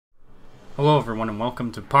Hello everyone and welcome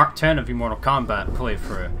to part 10 of your Mortal Kombat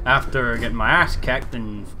playthrough. After getting my ass kicked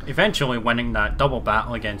and eventually winning that double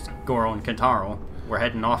battle against Goro and Kintaro, we're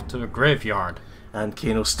heading off to a graveyard. And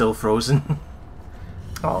Kano's still frozen.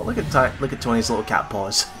 Oh, look at Tony's little cat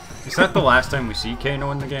paws. Is that the last time we see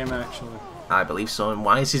Kano in the game actually? I believe so. And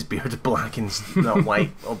why is his beard black and not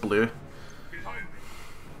white or blue?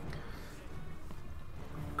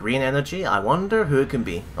 Green energy? I wonder who it can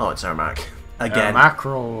be. Oh, it's Ermac. Again.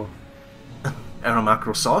 Macro.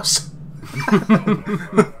 Macro sauce?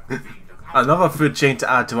 Another food chain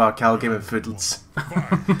to add to our Cal Gaming foods.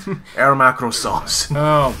 Macro sauce.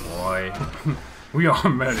 Oh boy. We are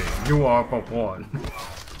many, you are but one.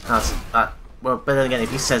 Well, but then again, if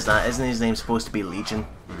he says that, isn't his name supposed to be Legion?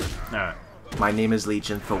 No. My name is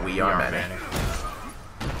Legion, for we are many.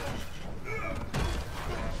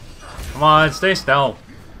 Come on, stay still.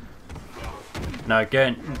 Now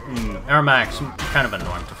again, Ermac's kind of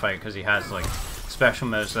annoying to fight because he has like special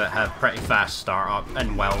moves that have pretty fast start up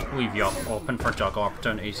and will leave you open for juggle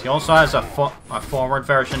opportunities. He also has a forward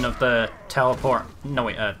version of the teleport. No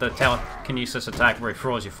wait, the telekinesis attack where he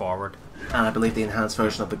throws you forward. And I believe the enhanced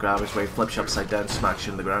version of the grab is where he flips you upside down, smacks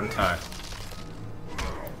you in the ground. Alright.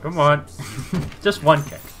 Come on. Just one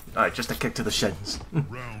kick. Alright, just a kick to the shins.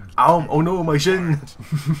 Ow! Oh no, my shin!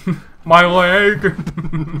 My leg!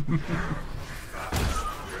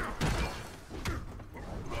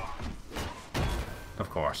 Of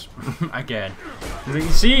course. Again. You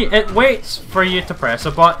see, it waits for you to press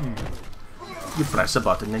a button. You press a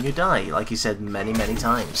button and you die, like he said many, many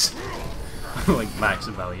times. Like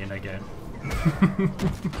Maximilian again.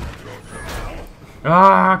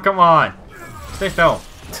 Ah, come on! Stay still.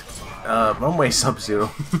 Runway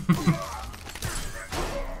Sub-Zero.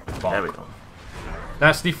 There we go.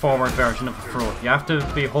 That's the forward version of the throw. You have to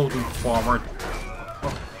be holding forward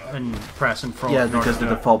and press and throw. Yeah, because the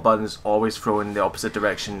default button is always throw in the opposite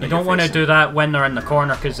direction. You don't want to do that when they're in the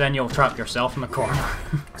corner, because then you'll trap yourself in the corner.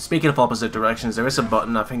 Speaking of opposite directions, there is a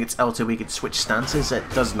button, I think it's L2, we could switch stances. It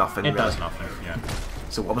does nothing, It does nothing, yeah.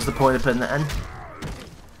 So what was the point of putting it in?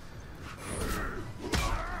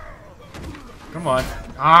 Come on.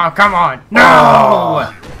 Oh, come on! No!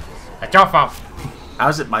 Oh. It's your fault.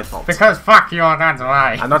 How's it my fault? Because fuck you, that's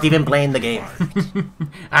why. I'm not even playing the game.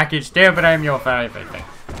 I can still blame you for everything.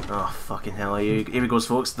 Oh, fucking hell. Here he goes,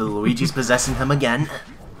 folks. The Luigi's possessing him again.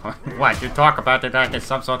 What? You talk about it like it's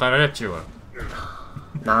some sort of ritual.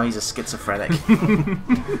 Now he's a schizophrenic.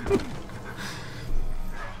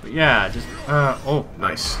 But yeah, just... oh,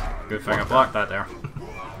 nice. Good thing I blocked that there.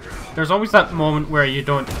 There's always that moment where you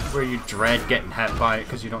dread getting hit by it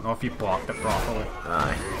because you don't know if you blocked it properly.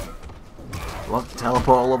 Aye. Love to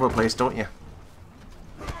teleport all over the place, don't you?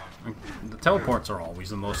 The teleports are always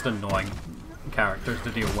the most annoying characters to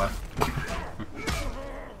deal with.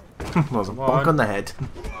 There's a bonk on the head.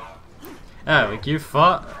 Oh, like you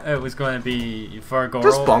thought it was going to be for Goro.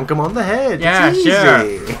 Just bonk him on the head. Yeah, it's sure.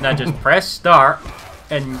 easy. Now just press start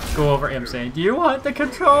and go over him saying, "Do you want the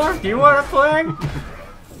controller? Do you want to play?"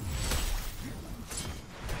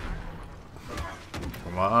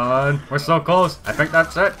 Come on, we're so close. I think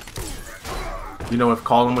that's it. You know, if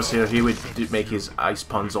Colin was here, he would make his ice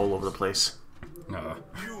puns all over the place. No.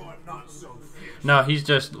 No, he's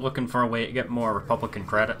just looking for a way to get more Republican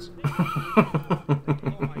credits.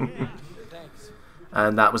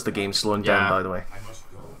 And that was the game slowing down, by the way.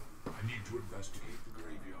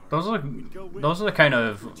 Those are the kind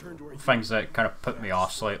of things that kind of put me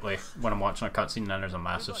off slightly when I'm watching a cutscene and then there's a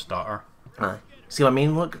massive stutter. See what I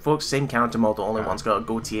mean? Look, folks, same character model, only one's got a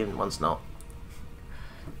goatee and one's not.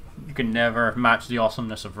 You can never match the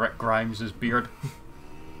awesomeness of Rick Grimes' beard.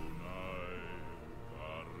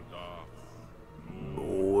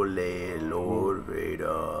 Ole Lord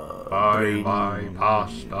Vader. Bye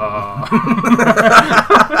pasta.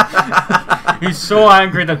 He's so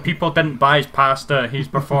angry that people didn't buy his pasta. He's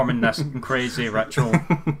performing this crazy ritual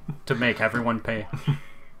to make everyone pay.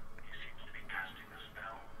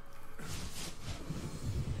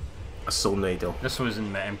 A Soulnado. This was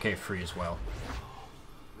in the MK3 as well.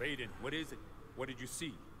 Raiden, what is it? What did you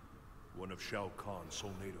see? One of Shao Kahn's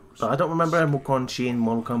Soulnados. But I don't remember Mortal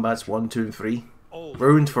Kombat's 1, 2, and 3.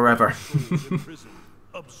 Ruined forever.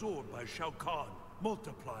 Absorbed by Shao Kahn,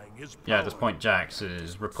 multiplying his power. Yeah, at this point Jax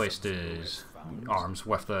has replaced his arms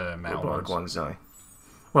with the metal ones.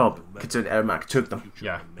 Well, considering Ermac took them.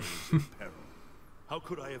 Yeah. How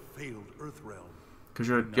could I have failed Earthrealm? Because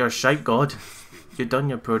you're a shite god. You've done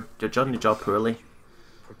your job poorly.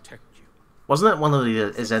 Protect you. Wasn't it one of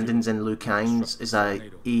his endings in Liu Kang's? Is that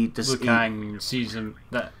Liu Kang sees him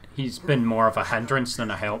that he's been more of a hindrance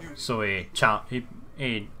than a help, so he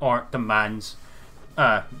demands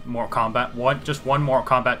Mortal Kombat. Just one Mortal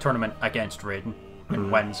Kombat tournament against Raiden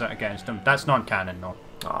and wins it against him. That's non-canon, though.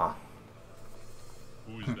 Ah.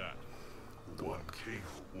 Who is that? One king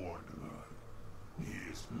warden. He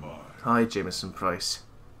is mine. Hi, Jameson Price.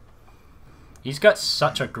 He's got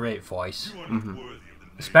such a great voice. You are not worthy of the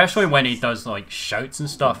name. Especially when he does, like, shouts and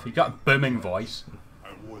stuff. He's got a booming voice. I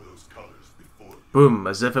wore those colors before. Boom,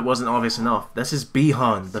 as if it wasn't obvious enough. This is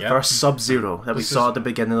Bi-Han, the Yep. first Sub-Zero that we saw at the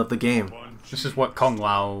beginning of the game. This is what Kung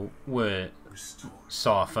Lao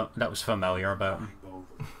saw that was familiar about him.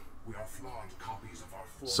 We are flawed copies of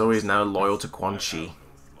our So he's now loyal to Quan Chi.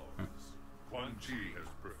 Quan Chi has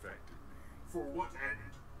perfected me. For what end?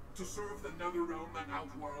 To serve the Netherrealm and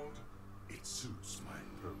Outworld? It suits my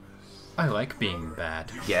purpose. I like being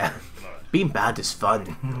bad. Yeah. Being bad is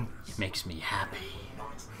fun. It makes me happy.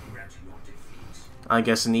 Not regret your defeat. I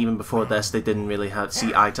guess, and even before this, they didn't really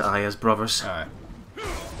see eye to eye as brothers. Alright.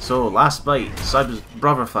 So, last fight, Cyber's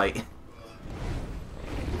brother fight.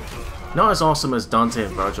 Not as awesome as Dante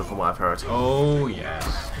and Virgil from what I've heard. Oh,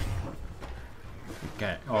 yes.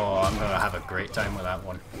 Okay. Oh, I'm gonna have a great time with that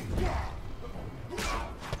one.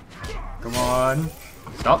 Come on.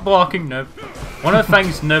 Stop blocking, Noob. One of the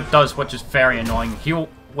things Noob does, which is very annoying,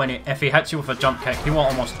 if he hits you with a jump kick, he will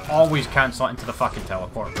almost always cancel it into the fucking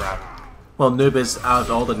teleport grab. Well, Noob is, out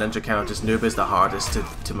of all the ninja characters, Noob is the hardest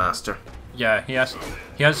to master. Yeah, he has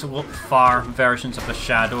far versions of the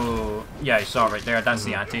Shadow. Yeah, you saw right there. That's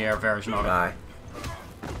the anti-air version of it. Aye.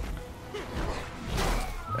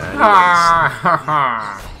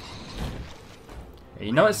 Are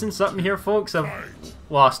you noticing something here, folks? I've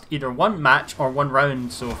lost either one match or one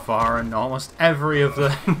round so far in almost every of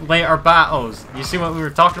the later battles. You see what we were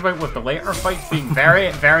talking about with the later fights being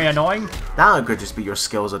very, very annoying? That could just be your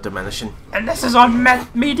skills are diminishing. And this is on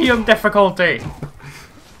medium difficulty!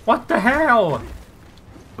 What the hell?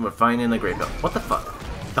 And we're finding the graveyard. What the fuck?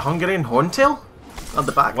 The Hungarian Horntail? On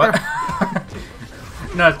the back What? there?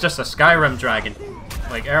 No, it's just a Skyrim dragon.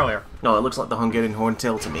 Like earlier. No, it looks like the Hungarian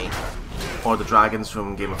Horntail to me. Or the dragons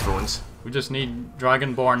from Game of Thrones. We just need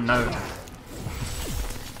Dragonborn now.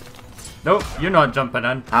 Nope, you're not jumping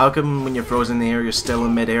in. How come when you're frozen in the air, you're still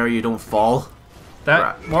in mid-air, you don't fall?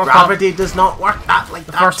 Gravity does not work like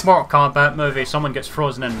The that. first Mortal Kombat movie, someone gets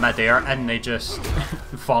frozen in mid-air and they just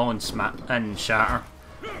fall and and shatter.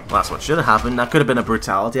 Well, that's what should have happened. That could have been a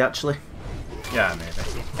brutality, actually. Yeah,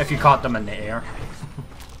 maybe. If you caught them in the air.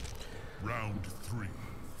 Round 3.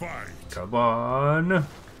 Fight. Come on.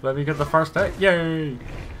 Let me get the first hit. Yay!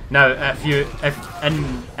 Now, if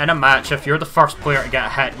in a match, if you're the first player to get a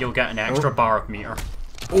hit, you'll get an extra bar of meter.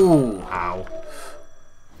 Ooh. Ow.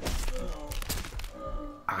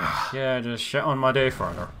 Yeah, just shit on my day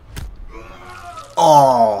further.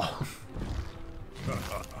 Oh.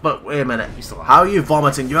 But wait a minute. How are you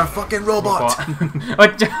vomiting? You're a fucking robot.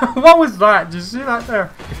 What was that? Did you see that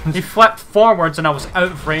there? He flipped forwards and I was out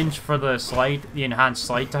of range for the slide, the enhanced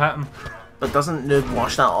slide to hit him. But doesn't Noob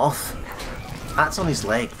wash that off? That's on his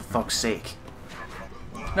leg, for fuck's sake.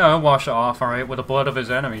 No, wash it off, alright, with the blood of his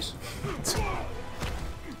enemies.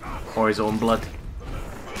 Or his own blood.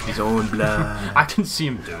 His own blood. I can see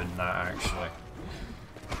him doing that, actually.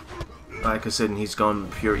 Like I said, he's gone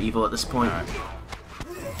pure evil at this point. Right.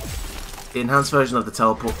 The enhanced version of the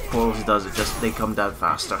teleport portals he does, they come down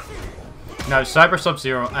faster. Now, Cyber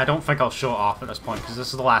Sub-Zero, I don't think I'll show it off at this point, because this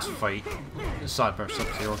is the last fight Cyber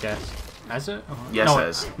Sub-Zero gets. Is it? Yes, no, it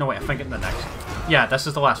is. No, wait, I think it's the next. Yeah, this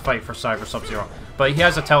is the last fight for Cyber Sub-Zero. But he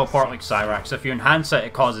has a teleport like Cyrax. If you enhance it,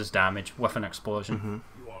 it causes damage with an explosion.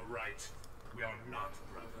 You are right. We are not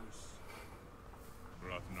brothers.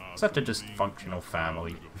 Such a dysfunctional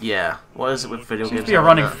family. Yeah. What is it with video Seems games? to be a like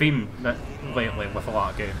running that? theme lately with a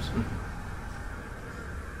lot of games.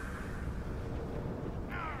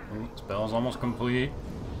 Spell's almost complete.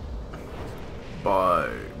 Buy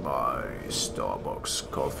my Starbucks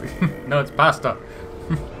coffee. No, it's pasta.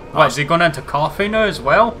 What, is he going into coffee now as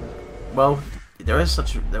well? Well, there is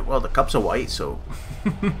such. Well, the cups are white, so.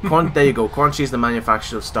 There you go. Quan Chi's the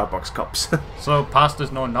manufacturer of Starbucks cups. So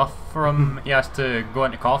pasta's not enough for him. He has to go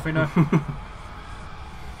into coffee now.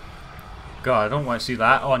 God, I don't want to see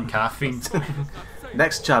that on caffeine.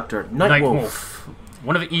 Next chapter, Night Wolf.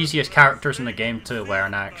 One of the easiest characters in the game to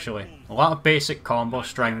learn, actually. A lot of basic combo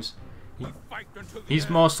strings. He's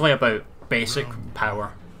mostly about basic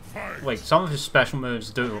power. Like, some of his special moves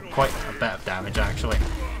do quite a bit of damage, actually.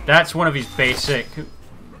 That's one of his basic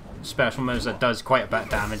special moves that does quite a bit of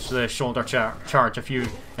damage. The shoulder charge. If you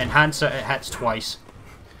enhance it, it hits twice.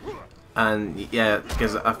 And yeah,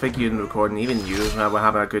 because I think you in the recording, even you were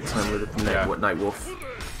having a good time with Night Wolf.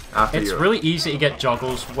 After It's really easy to get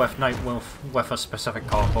juggles with Nightwolf with a specific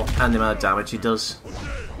combo. and the amount of damage he does.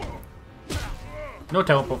 No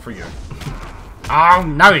teleport for you. Oh,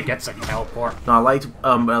 now he gets a teleport. No, I liked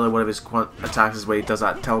earlier one of his attacks is where he does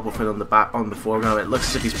that teleport thing on the back on the foreground. It looks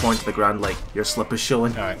as if he's pointing to the ground like your slip is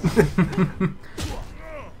showing. Alright.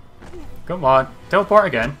 Come on, teleport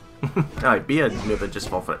again. Alright, be a noob and just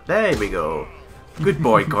fall for it. There we go. Good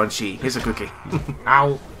boy, Conchi. Here's a cookie.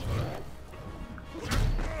 Ow.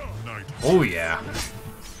 Oh yeah.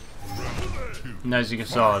 And as you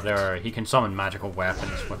saw there, he can summon magical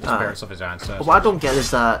weapons with the spirits of his ancestors. What I don't get is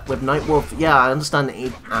that with Nightwolf, yeah, I understand the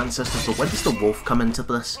 8 ancestors, but when does the wolf come into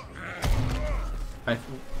this?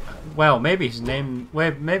 Well, maybe his name.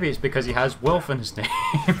 Well, maybe it's because he has wolf in his name.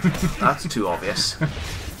 That's too obvious.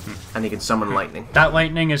 And he can summon lightning. That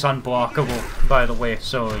lightning is unblockable, by the way,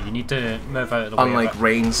 so you need to move out of the way. Unlike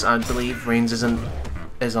Rains, I believe. Rains isn't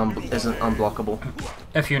unblockable.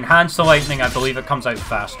 If you enhance the lightning, I believe it comes out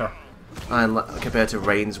faster. And compared to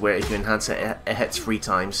Rains, where if you enhance it, it hits 3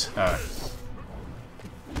 times. Yeah,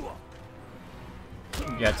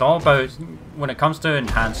 it's all about, when it comes to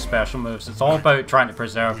enhanced special moves, it's all about trying to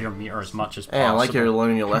preserve your meter as much as possible. Yeah, like you're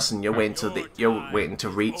learning your lesson, you're waiting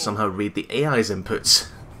to somehow read the AI's inputs.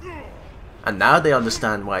 And now they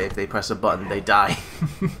understand why if they press a button, they die.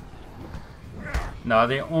 No,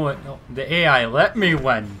 the AI let me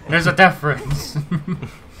win. There's a difference.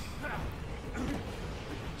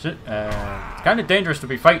 It's kind of dangerous to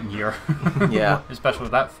be fighting here. Yeah. Especially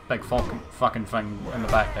with that big fucking thing in the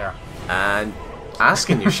back there. And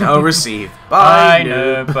asking you shall receive. Bye,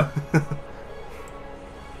 noob.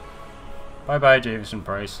 Bye-bye, Jameson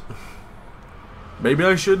Price. Maybe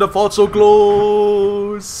I shouldn't have fought so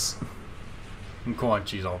close. And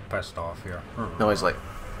Quanchi's all pissed off here. No, he's like,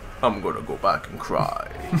 I'm gonna go back and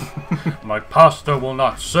cry. My pasta will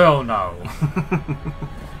not sell now.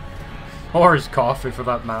 Or his coffee, for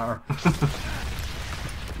that matter.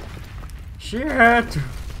 Shit!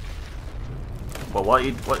 Well,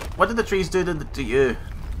 what did the trees do to you?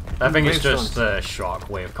 I think it's just the shock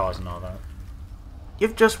wave causing all that.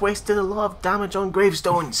 You've just wasted a lot of damage on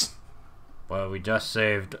gravestones. Well, we just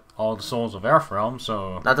saved all the souls of Earthrealm,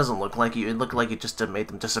 so... That doesn't look like you. It looked like you just made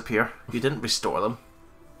them disappear. You didn't restore them.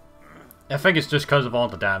 I think it's just because of all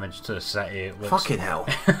the damage to the city. Fucking hell.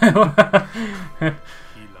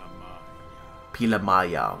 Pila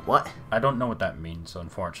Maya. What? I don't know what that means,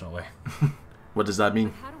 unfortunately. What does that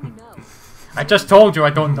mean? How do we know? I just told you I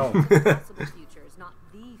don't know. Possible future is not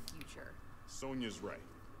the future. Sonia's right.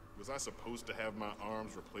 Was I supposed to have my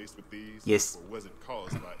arms replaced with these? Yes. Or was it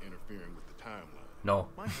caused by interfering with the timeline? No.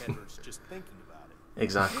 My head hurts just thinking about it.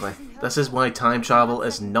 Exactly. This is why time travel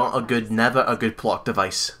is not a good, never a good plot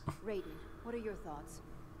device. Raiden, what are your thoughts?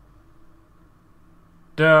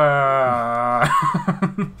 Duh.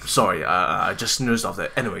 Sorry, I just snoozed off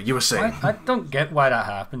there. Anyway, you were saying. I don't get why that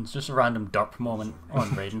happens. Just a random derp moment on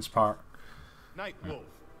Raiden's part. Nightwolf.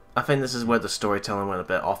 I think this is where the storytelling went a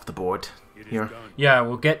bit off the board here. Yeah,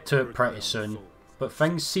 we'll get to it pretty soon. But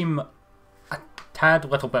things seem a tad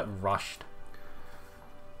little bit rushed.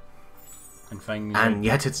 And things... And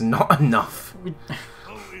yet it's not enough.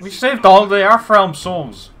 We saved all the Earthrealm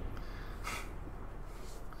souls.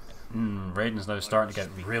 Raiden's now starting to get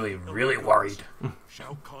really, really worried.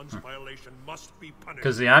 Shao Kahn's violation must be punished.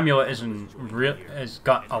 Because the amulet has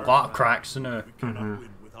got a lot of cracks in it. Cannot win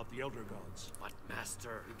without the Elder Gods. But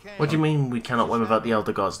Master, What do you mean we cannot win without the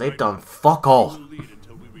Elder Gods? They've done fuck all.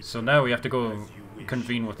 So now we have to go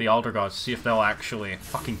convene with the Elder Gods, see if they'll actually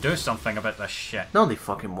fucking do something about this shit. No, they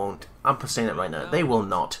fucking won't. I'm saying it right now. They will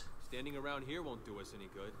not. standing around here won't do us any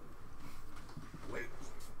good. Wait.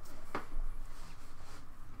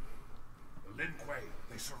 Lin Kuei,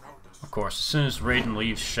 they surround us. Of course, as soon as Raiden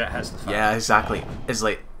leaves, shit has to fan. Yeah, exactly. It's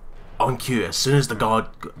like on cue. As soon as the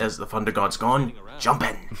Thunder God's gone, jump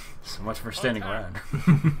in. So much for standing around.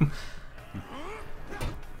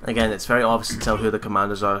 Again, it's very obvious to tell who the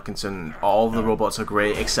commanders are concerned. All the robots are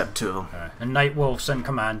great except 2 of them. And Nightwolf's in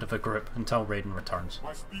command of the group until Raiden returns.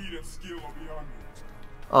 My speed and skill are beyond me.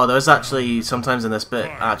 Oh, there's actually sometimes in this bit,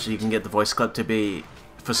 actually you can get the voice clip to be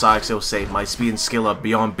for Cyrix. He'll say, "My speed and skill are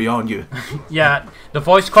beyond you." Yeah, the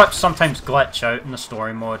voice clips sometimes glitch out in the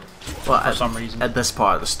story mode Well, for some reason. At this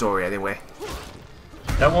part of the story, anyway.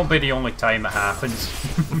 That won't be the only time it happens.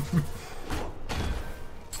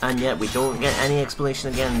 And yet we don't get any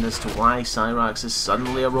explanation again as to why Cyrax is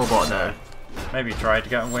suddenly a robot now. Maybe he tried to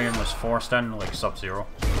get away and was forced in, like Sub-Zero.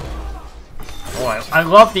 Oh, I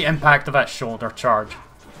love the impact of that shoulder charge.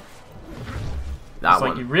 That It's one.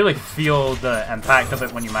 like you really feel the impact of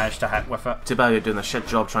it when you manage to hit with it. Too bad you're doing a shit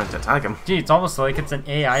job trying to attack him. Gee, it's almost like it's an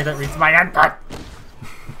AI that reads my input!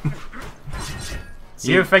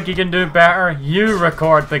 See, You think you can do better? You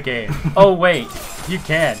record the game. Oh wait, you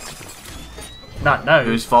can't. Not now.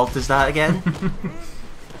 whose fault is that again?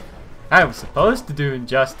 I was supposed to do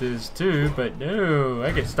Injustice too, but no,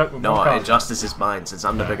 I get stuck with No, more Injustice is mine since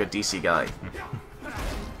I'm the bigger DC guy.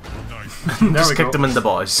 There Just we kicked go. him in the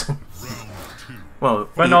balls. Well,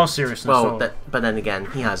 But in all seriousness, well, so- but then again,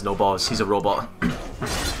 he has no balls. He's a robot.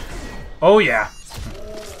 Oh yeah.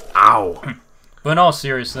 Ow! But in all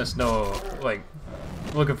seriousness, no, like,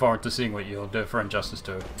 looking forward to seeing what you'll do for Injustice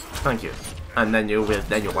 2. Thank you. And then you'll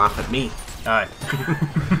laugh at me. Aye.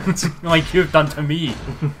 Like you've done to me.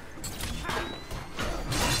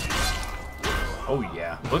 Oh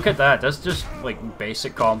yeah, look at that. That's just like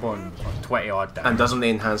basic combo and 20 odd damage. And doesn't the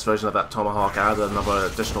enhanced version of that Tomahawk add another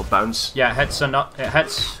additional bounce? Yeah, it hits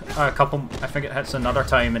a couple. I think it hits another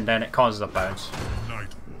time and then it causes a bounce. Nightwolf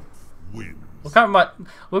wins.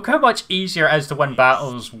 Look how much easier it is to win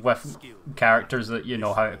battles with characters that you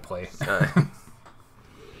know how to play.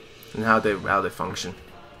 And how they function.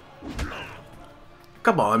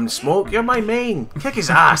 Come on, Smoke, you're my main. Kick his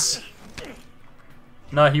ass.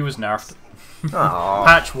 No, he was nerfed. Aww.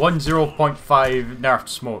 Patch 10.5 nerfed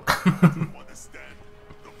Smoke.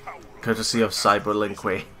 Courtesy of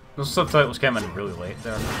Cyberlinkway. Those subtitles came in really late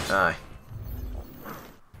there. Aye.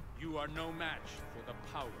 You are no match for the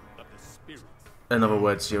power of the spirit. In other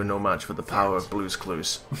words, you're no match for the power of Blue's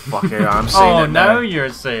Clues. Fuck it, I'm saying Oh, it now. now you're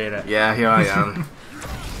saying it. Yeah, here I am.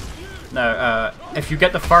 Now, if you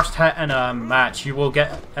get the first hit in a match, you will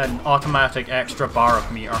get an automatic extra bar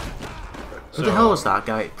of meter. Who the hell is that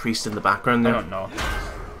guy, priest in the background I there? don't know.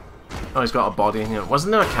 Oh, he's got a body in here.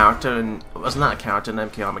 Wasn't that a character in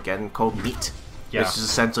MK Armageddon called Meat? Yeah. Which is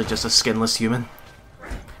essentially just a skinless human.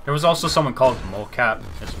 There was also someone called Mocap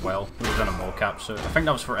as well, who was in a mocap suit. I think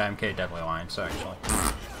that was for MK Deadly Alliance, actually.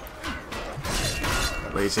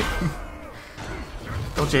 Lazy.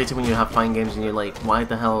 Don't you hate it when you have fighting games and you're like, why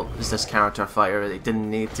the hell is this character a fighter? It didn't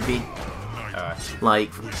need to be.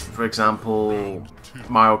 Like, for example,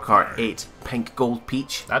 Mario Kart 8 Pink Gold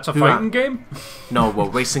Peach. That's a Who fighting game? No, well,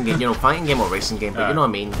 racing game. You know, fighting game or racing game, but you know what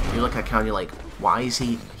I mean? You look at Cal and you're like, why is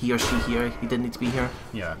he or she here? He didn't need to be here.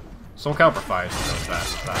 Yeah. Soul Calibur 5 does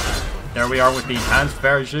that. There we are with the enhanced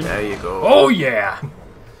version. There you go. Oh yeah!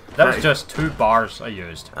 That was Right. just 2 bars I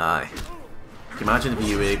used. Aye. Can you imagine if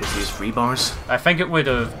you were able to use 3 bars? I think it would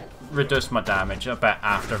have reduced my damage a bit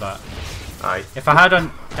after that. Aye. If I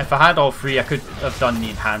had all 3, I could have done the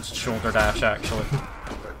enhanced shoulder dash actually.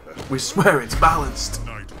 We swear it's balanced.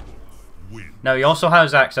 Nightwolf wins. Now he also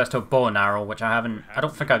has access to a bow and arrow, which I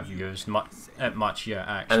don't think I've used much yet An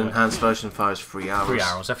actually. enhanced version fires 3 arrows. 3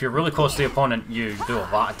 arrows. If you're really close to the opponent, you do a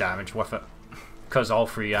lot of damage with it. Because all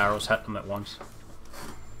 3 arrows hit them at once.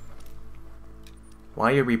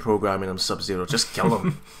 Why are you reprogramming them, Sub-Zero? Just kill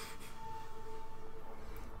them.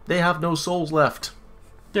 They have no souls left.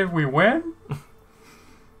 Did we win?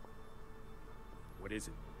 What is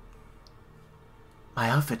it? My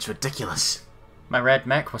outfit's ridiculous. My red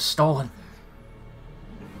mech was stolen.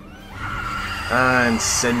 And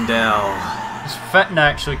Sindel. It's fitting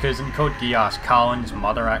actually, because in Code Geass, Colin's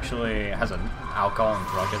mother actually has an alcohol and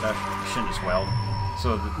drug addiction as well.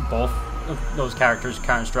 So both of those characters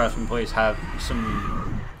Karen Stratham plays have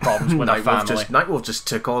some problems with their family. Nightwolf just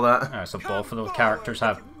took all that. So both of those characters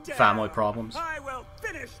have family problems. I will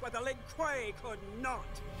finish what the Lin Kuei could not.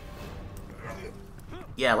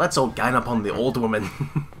 Yeah, let's all gang up on the old woman.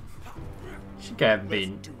 She can't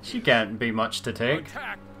be much to take.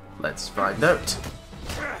 Let's find out.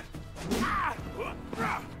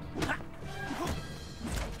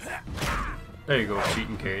 There you go,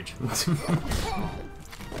 cheating cage.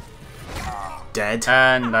 Dead.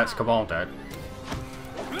 And that's Cabal dead.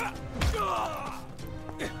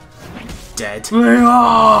 Dead.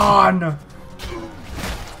 Leon!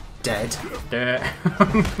 Dead. Dead.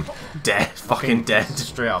 Dead. Fucking dead.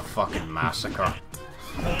 Straight up fucking massacre.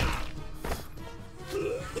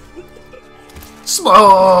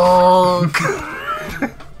 Smoke!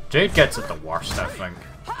 Jade gets it the worst, I think.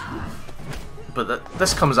 But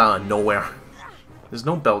this comes out of nowhere. There's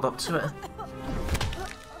no build up to it.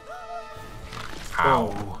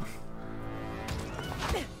 Ow.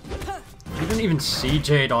 You didn't even see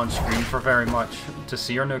Jade on screen for very much to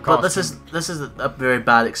see her new costume. But this is a very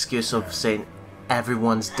bad excuse of saying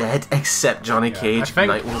everyone's dead except Johnny Cage, I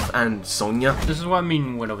think- Nightwolf, and Sonya. This is what I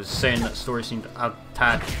mean when I was saying that story seemed a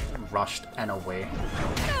tad rushed in a way.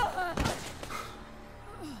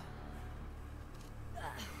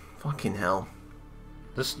 Fucking hell.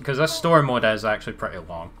 Because this story mode is actually pretty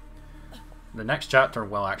long. The next chapter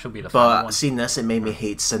will actually be the final But one. seeing this, it made me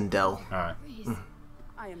hate Sindel. Alright.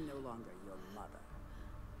 I am no longer your mother.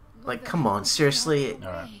 Like, come on, seriously?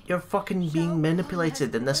 Alright. You're fucking being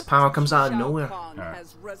manipulated and this power comes out of nowhere. Shao Kahn Alright.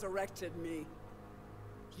 has resurrected me.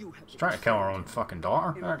 You have She's trying to kill her own fucking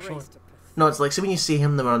daughter, actually. No, it's like, so when you see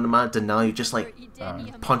him on the mat denial, you just like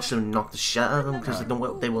punch them and knock the shit out of them because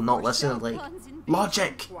they will not listen. Like,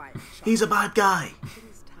 logic! He's a bad guy! It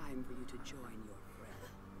is time for you to join your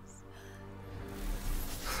friends.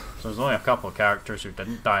 So there's only a couple of characters who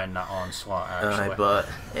didn't die in that onslaught, actually. But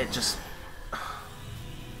it just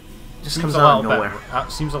seems comes a out of little nowhere.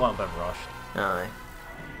 bit. Seems a little bit rushed. Aye.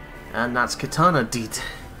 And that's Katana deed.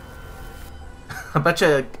 I bet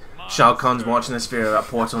you Shao Kahn's watching this via that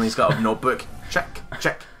portal and he's got a notebook. Check,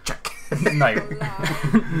 check, check.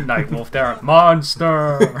 Nightwolf there.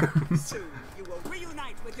 Monster! Soon you will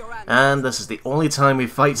reunite with your ancestors. And this is the only time we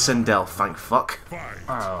fight Sindel, thank fuck.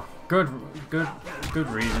 Oh, good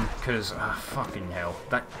reason, because, fucking hell.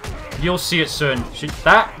 You'll see it soon.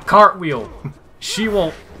 That cartwheel, she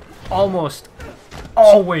will almost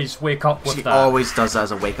always wake up with She that. always does that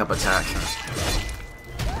as a wake-up attack.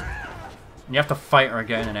 You have to fight her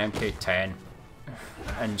again in MK10.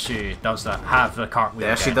 And she does that. Have the cartwheel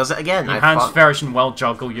There again. she does it again. I Enhanced fuck- version will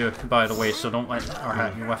juggle you, by the way, so don't let her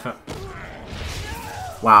hit you with it.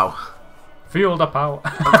 Wow. Feel the power.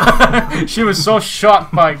 She was so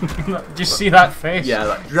shocked by... Did you see that face? Yeah,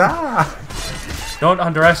 like, ah! Don't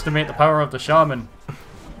underestimate the power of the shaman.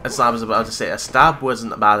 As I was about to say, a stab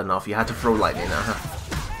wasn't bad enough, you had to throw lightning at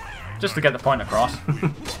her. Just to get the point across.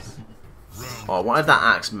 Oh, what if that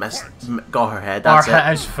axe got her head? Or That's hit it.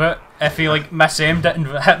 his foot if he like misaimed it and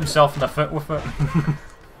hit himself in the foot with it.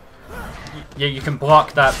 Yeah, you can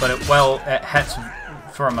block that, but it hits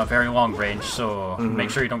from a very long range, so make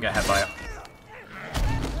sure you don't get hit by it.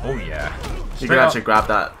 Oh yeah. You can actually grab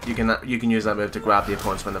that. You can use that move to grab the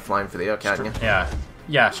opponents when they're flying through the air, can't you?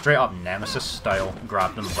 Yeah, straight up Nemesis style.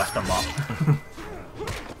 Grab them, lift them up.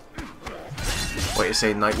 What you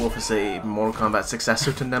say, Nightwolf is a Mortal Kombat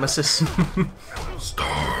successor to Nemesis?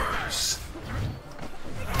 Stars.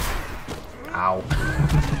 Ow.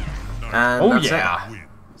 And Oh that's yeah. it.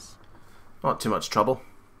 Not too much trouble.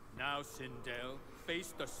 Now, Sindel,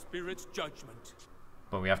 face the spirit's judgment.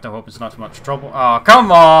 But we have to hope it's not too much trouble. Oh,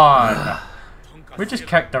 come on! We just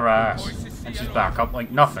kicked her ass. And she's back up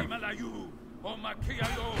like nothing.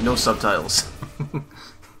 No subtitles.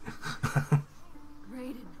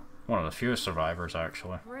 Raiden, One of the few survivors,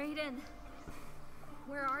 actually. Raiden,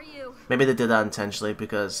 where are you? Maybe they did that intentionally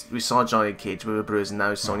because we saw Johnny Cage with a bruise and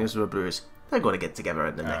now Sonya's with a bruise. They're going to get together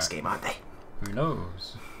in the next game, aren't they? Who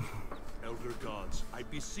knows? Elder gods, I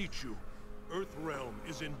beseech you. Earthrealm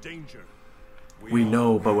is in danger. We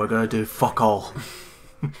know, but we're going to do fuck all.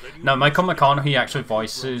 Now, Michael McConaughey actually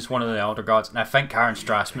voices one of the Elder Gods, and I think Karen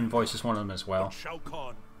Strassman voices one of them as well. Shao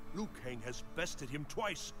Kahn, Liu Kang has bested him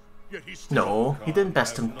twice. Yet he still No, he didn't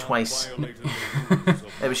best him twice.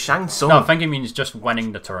 It was Shang Tsung. No, I think he means just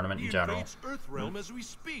winning the tournament in general. invades Earthrealm as we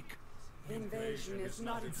speak. Invasion is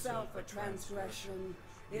not itself a transgression.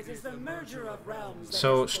 It is the merger of realms. that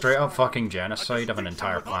So, is the straight up strife. fucking genocide of an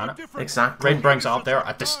entire planet. Exactly. Raid brings it up there,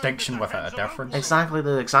 a distinction with it, a difference. Exactly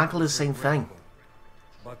the same thing.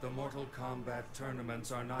 But the Mortal Kombat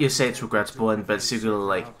tournaments are not You say it's regrettable, and but secretly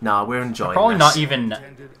like, nah, we're enjoying Probably this. not even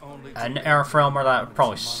intended only to an Earthrealm or that,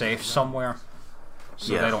 probably safe somewhere.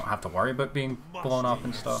 So Yeah. they don't have to worry about being blown up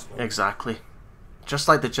and stuff. Exactly. Just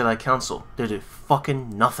like the Jedi Council, they do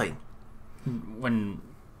fucking nothing. When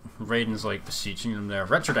Raiden's like beseeching them there,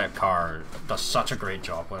 Richard Epcar does such a great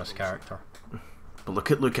job with his character. But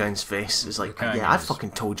look at Liu Kang's face. It's like, Liu Kang yeah, I is-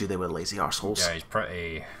 fucking told you they were lazy arseholes. Yeah, he's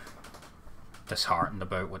pretty disheartened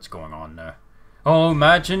about what's going on now. Oh,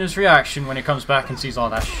 imagine his reaction when he comes back and sees all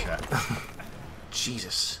that shit.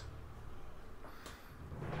 Jesus.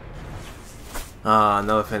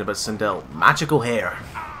 Another thing about Sindel. Magical hair.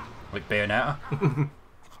 Like Bayonetta.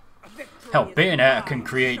 Hell, Bayonetta can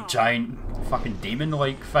create giant fucking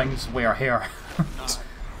demon-like things with her hair.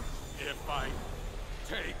 If I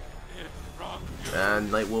take it from you, And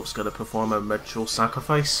Nightwolf's gotta perform a ritual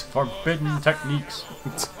sacrifice. Forbidden techniques.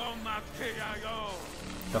 Omakeayo.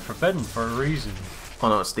 They're forbidden for a reason. Oh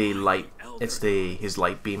no, it's the light. It's his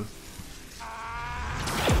light beam.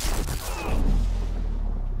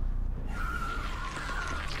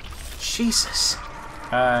 Jesus.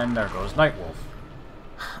 And there goes Nightwolf.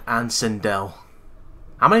 And Sindel.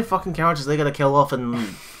 How many fucking characters are they gonna kill off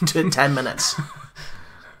in 10 minutes?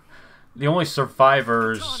 The only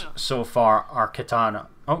survivors so far are Kitana.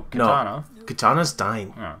 Oh, Kitana. No. Katana's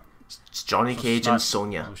dying. Oh. It's Johnny Cage Not- and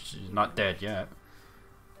Sonya. oh, she's not dead yet.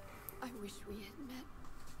 I wish we had met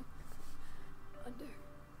under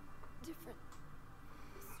different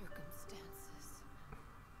circumstances.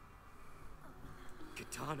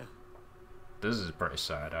 katana. This is pretty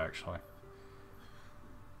sad, actually.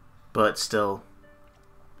 But still,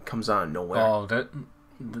 comes out of nowhere. Oh,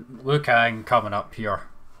 Liu Kang coming up here.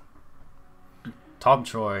 Tom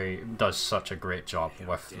Choi does such a great job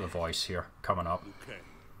with the voice here, coming up.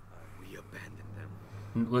 We abandoned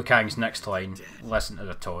them. Liu Kang's next line, listen to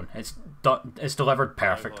the tone. It's delivered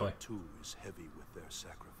perfectly. Too is heavy with their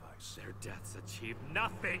sacrifice. Their deaths achieved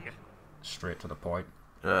nothing. Straight to the point.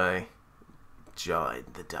 Aye. Join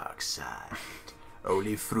the dark side.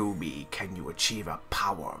 Only through me can you achieve a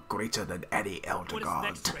power greater than any Elder What is God.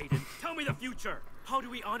 next, Raiden? Tell me the future. How do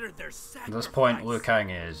we honor their At sacrifice? this point, Liu Kang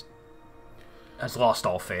has lost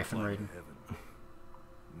all faith in Raiden. Heaven.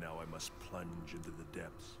 Now I must plunge into the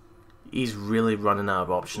depths. He's really running out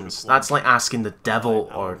of options. That's like asking the devil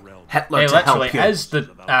or Hitler It to help literally you. is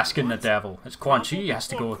asking the devil. It's Quan Chi he has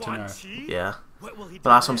to go to now. Yeah. What will he do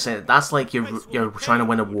But that's what I'm next? saying. That's like you're trying to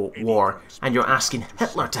win a war and you're asking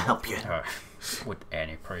Hitler to help you. Would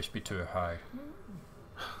any price be too high?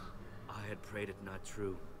 I had prayed it not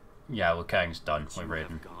true. Yeah, Liu Kang's done with You Raiden.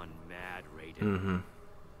 have gone mad, Raiden.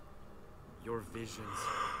 Your visions,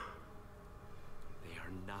 they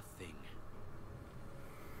are nothing.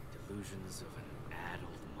 Delusions of an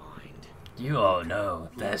addled mind. You all know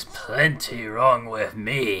there's plenty wrong with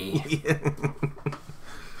me.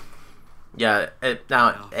 Yeah, it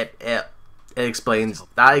explains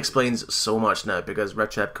that explains so much now because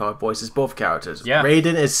Red Car voices both characters. Yeah.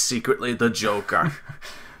 Raiden is secretly the Joker.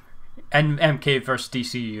 And MK vs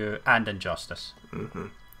DCU and Injustice.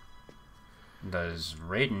 As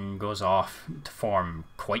Raiden goes off to form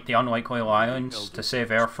quite the unlikely alliance to save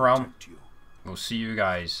Earthrealm. We'll see you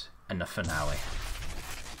guys in the finale.